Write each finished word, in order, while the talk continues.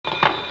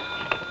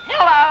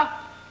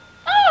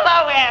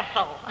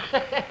Ethel.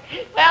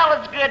 Well,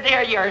 it's good to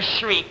hear your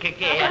shriek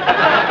again.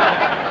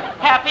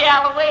 Happy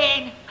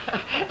Halloween.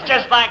 It's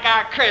just like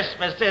our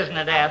Christmas, isn't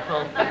it,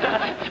 Ethel?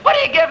 What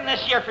are you giving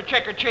this year for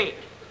trick-or-treat?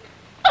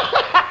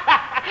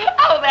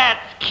 Oh,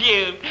 that's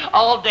cute.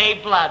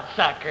 All-day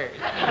bloodsuckers.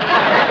 Oh,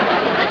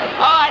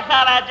 I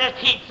thought I'd just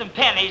heat some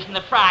pennies in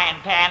the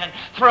frying pan and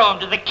throw them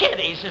to the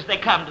kiddies as they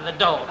come to the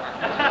door.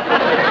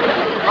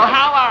 Well,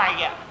 how are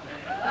you?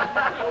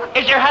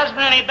 Is your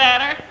husband any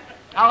better?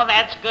 Oh,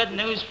 that's good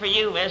news for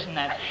you, isn't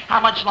it? How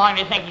much longer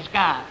do you think he's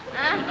gone?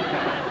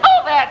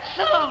 Oh, that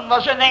soon.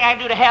 Was there anything I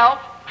can do to help?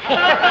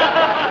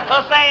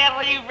 Well, say,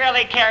 Ethel, you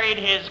really carried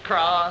his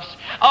cross.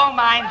 Oh,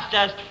 mine's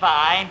just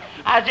fine.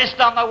 I was just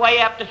on the way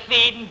up to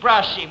feed and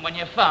brush him when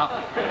you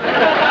phoned.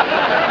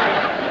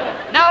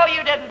 No,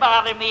 you didn't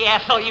bother me,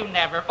 Ethel. You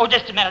never. Oh,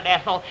 just a minute,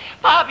 Ethel.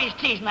 Bobby's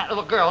teasing that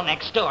little girl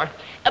next door.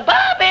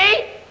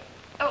 Bobby!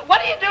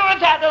 What are you doing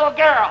with that little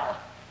girl?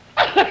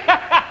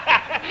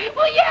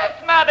 Well,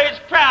 yes, Mother's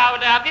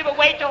proud of you, but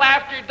wait till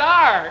after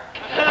dark.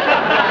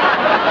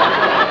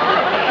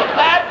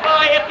 That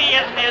boy, if he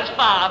isn't his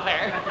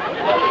father.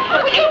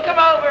 Will you come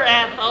over,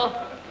 Ethel?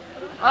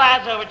 Well, I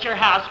was over at your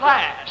house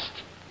last.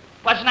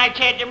 Wasn't I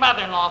to your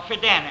mother-in-law for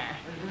dinner?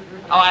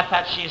 Oh, I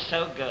thought she's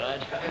so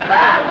good.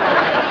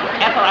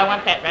 Ethel, I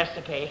want that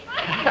recipe.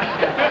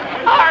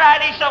 All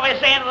righty, so we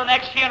say until the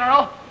next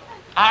funeral?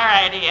 All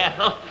righty,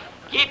 Ethel.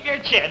 Keep your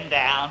chin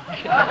down.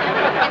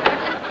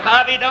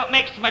 Bobby, don't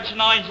make so much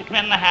noise to come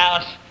in the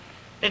house.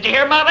 Did you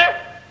hear, Mother?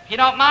 If you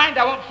don't mind,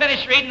 I won't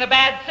finish reading the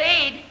bad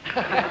seed.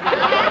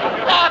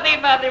 Bobby,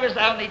 Mother was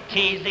only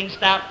teasing.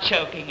 Stop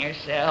choking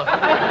yourself.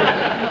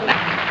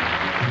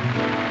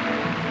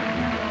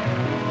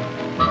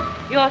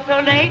 You're so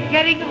late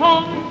getting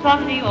home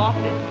from the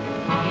office.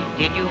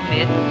 Did you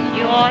miss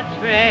your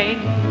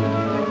train?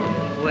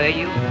 Were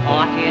you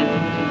caught in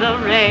the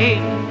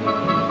rain?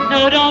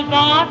 No, don't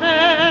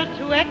bother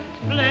to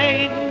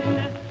explain.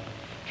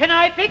 Can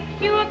I fix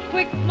you a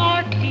quick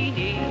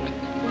martini?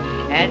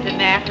 As a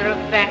matter of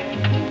fact,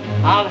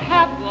 I'll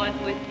have one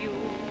with you.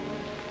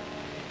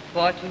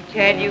 For to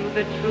tell you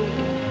the truth,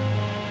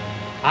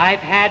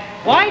 I've had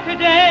quite a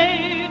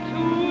day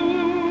too.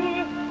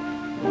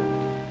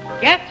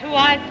 Guess who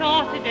I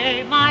saw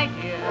today, my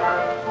dear?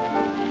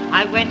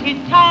 I went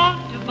in town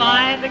to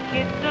buy the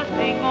kids a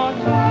thing or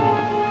two,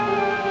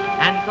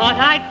 and thought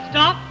I'd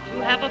stop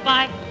to have a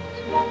bite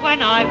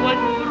when I was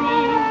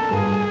through.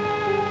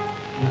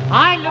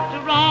 I looked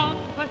around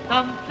for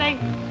some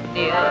place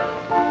near,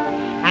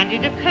 and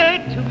it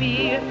occurred to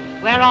me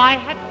where I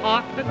had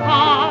parked the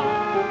car,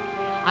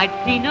 I'd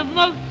seen a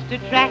most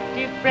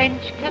attractive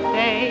French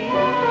cafe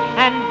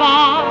and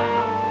bar.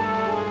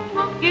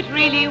 It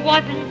really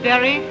wasn't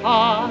very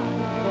far.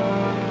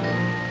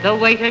 The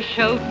waiter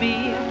showed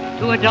me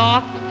to a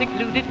dark,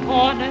 secluded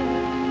corner,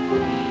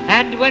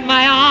 and when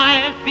my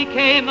eyes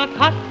became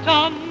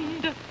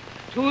accustomed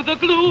to the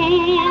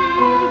gloom,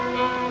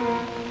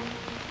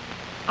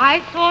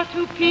 I saw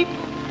two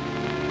people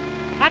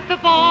at the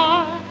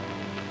bar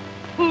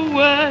who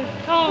were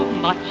so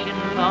much in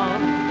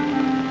love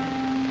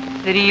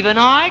that even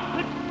I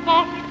could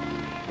spot it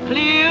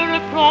clear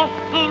across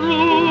the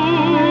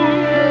room.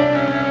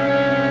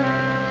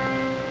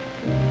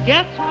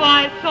 Guess who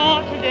I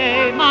saw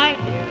today, my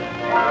dear?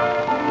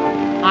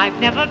 I've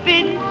never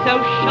been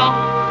so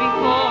shocked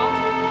before.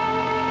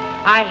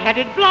 I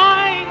headed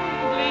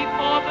blindly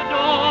for the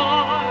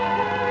door.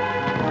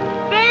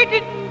 They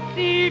didn't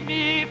see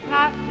me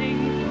passing.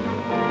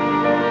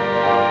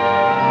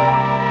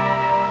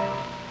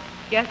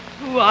 Guess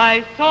who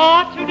I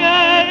saw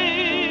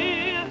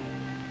today?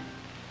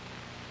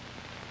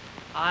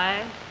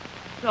 I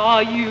saw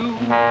you.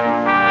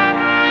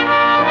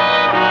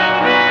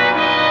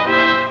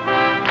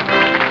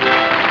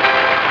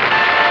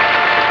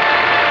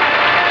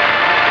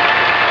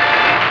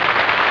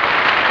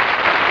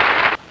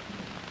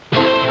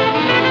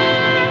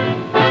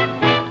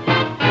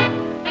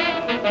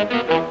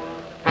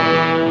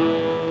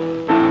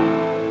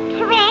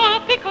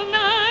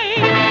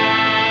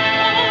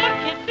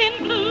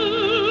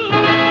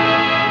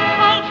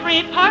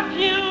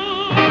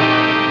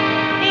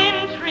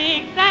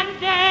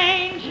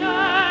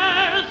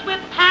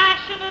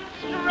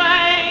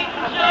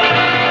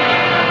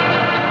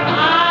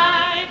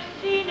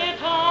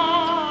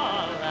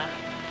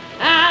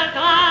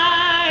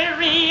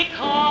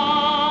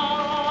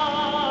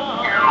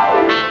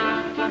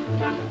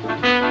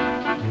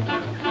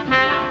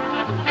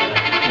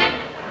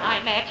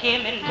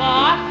 Him in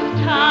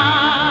Boston,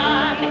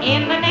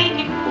 in the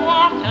native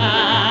quarter.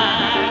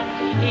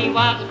 He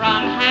was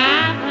from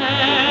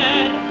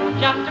Harvard,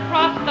 just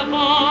across the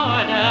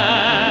border.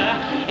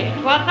 It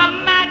was a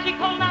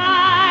magical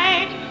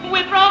night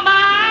with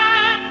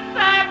romance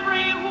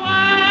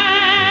everywhere.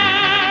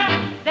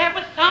 There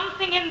was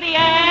something in the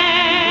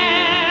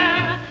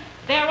air.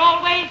 There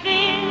always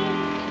is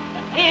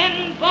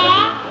in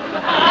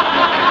Boston.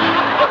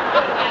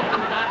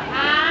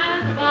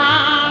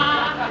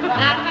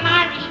 That's an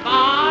Irish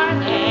bar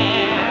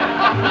there,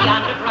 the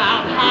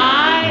underground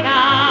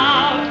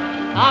hideout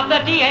of the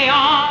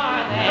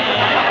C-A-R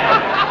there.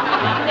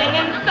 Something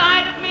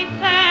inside of me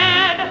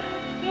said,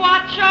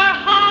 watch your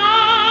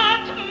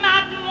heart,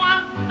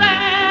 mademoiselle.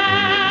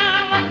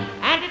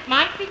 And it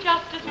might be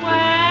just as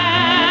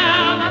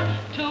well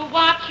to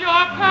watch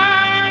your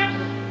purse.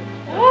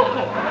 Ooh,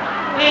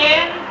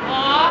 in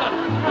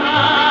Boston.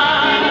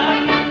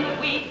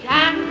 We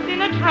danced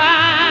in a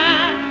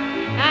trance,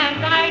 and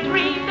I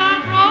dreamed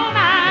of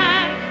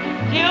romance,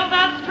 till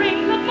the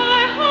strings of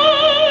my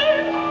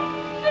heart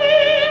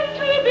seemed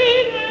to be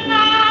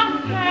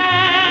lasted,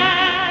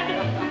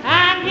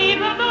 and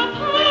even the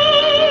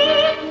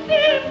past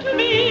seemed to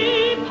be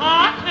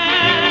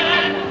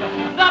parted.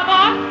 The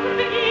Boston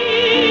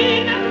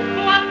beguine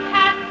was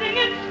casting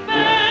its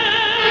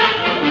spell,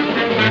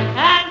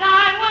 and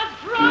I was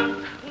drunk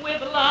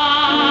with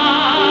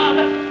love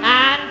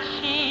and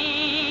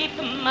cheap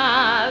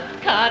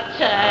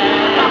muscatel.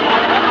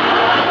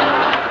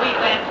 We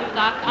went to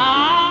the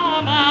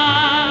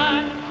Common,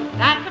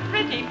 that's a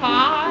pretty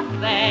park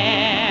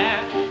there.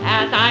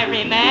 As I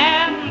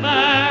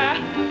remember,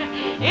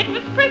 it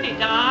was pretty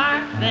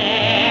dark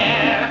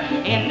there,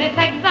 in this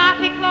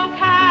exotic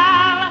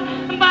locale,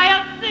 by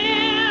a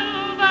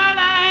silver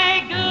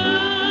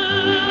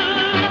lagoon,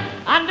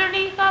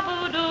 underneath a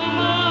voodoo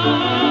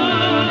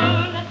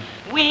moon.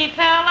 We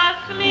fell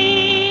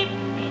asleep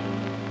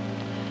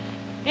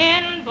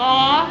in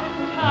Boston.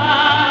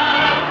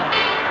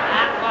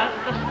 That was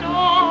the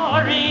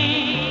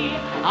story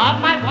of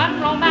my one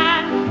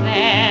romance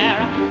there.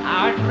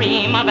 Our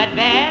dream of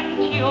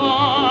adventure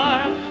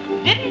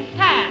didn't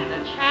stand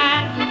a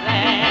chance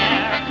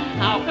there.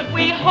 How could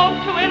we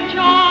hope to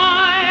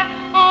enjoy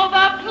all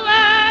the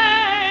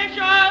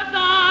pleasures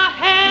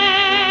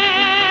ahead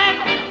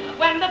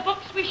when the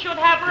books we should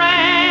have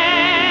read